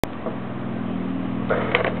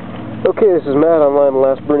Okay, this is Matt online, The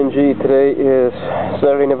Last Burning G. Today is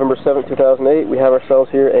Saturday, November 7th, 2008. We have ourselves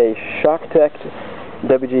here a Shocktech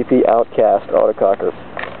WGP Outkast Autococker.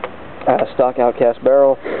 Stock Outkast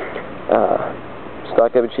barrel,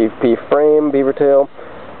 stock WGP frame, beaver tail,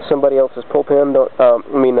 somebody else's pull pin,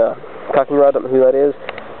 cocking rod, don't know who that is.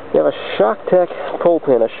 We have a Shocktech pull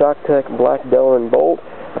pin, a Shocktech black Delrin bolt,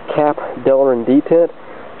 a cap Delrin detent,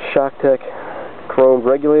 Shocktech chromed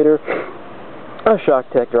regulator, a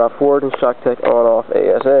Shocktech drop forward, and Shocktech on-off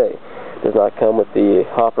ASA. Does not come with the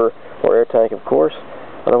hopper or air tank, of course.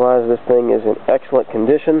 Otherwise, this thing is in excellent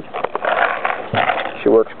condition. She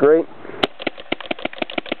works great.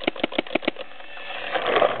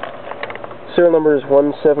 Serial number is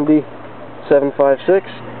 170756.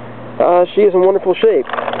 She is in wonderful shape.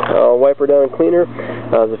 I'll wipe her down and clean her.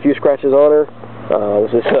 There's a few scratches on her.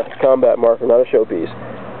 This is a combat marker, not a showpiece.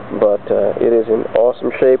 But it is in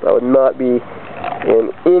awesome shape. I would not be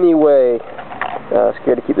in any way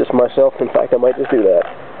scared to keep this myself. In fact, I might just do that.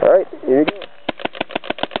 Alright, here you go.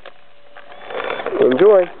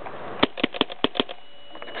 Enjoy.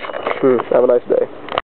 Have a nice day.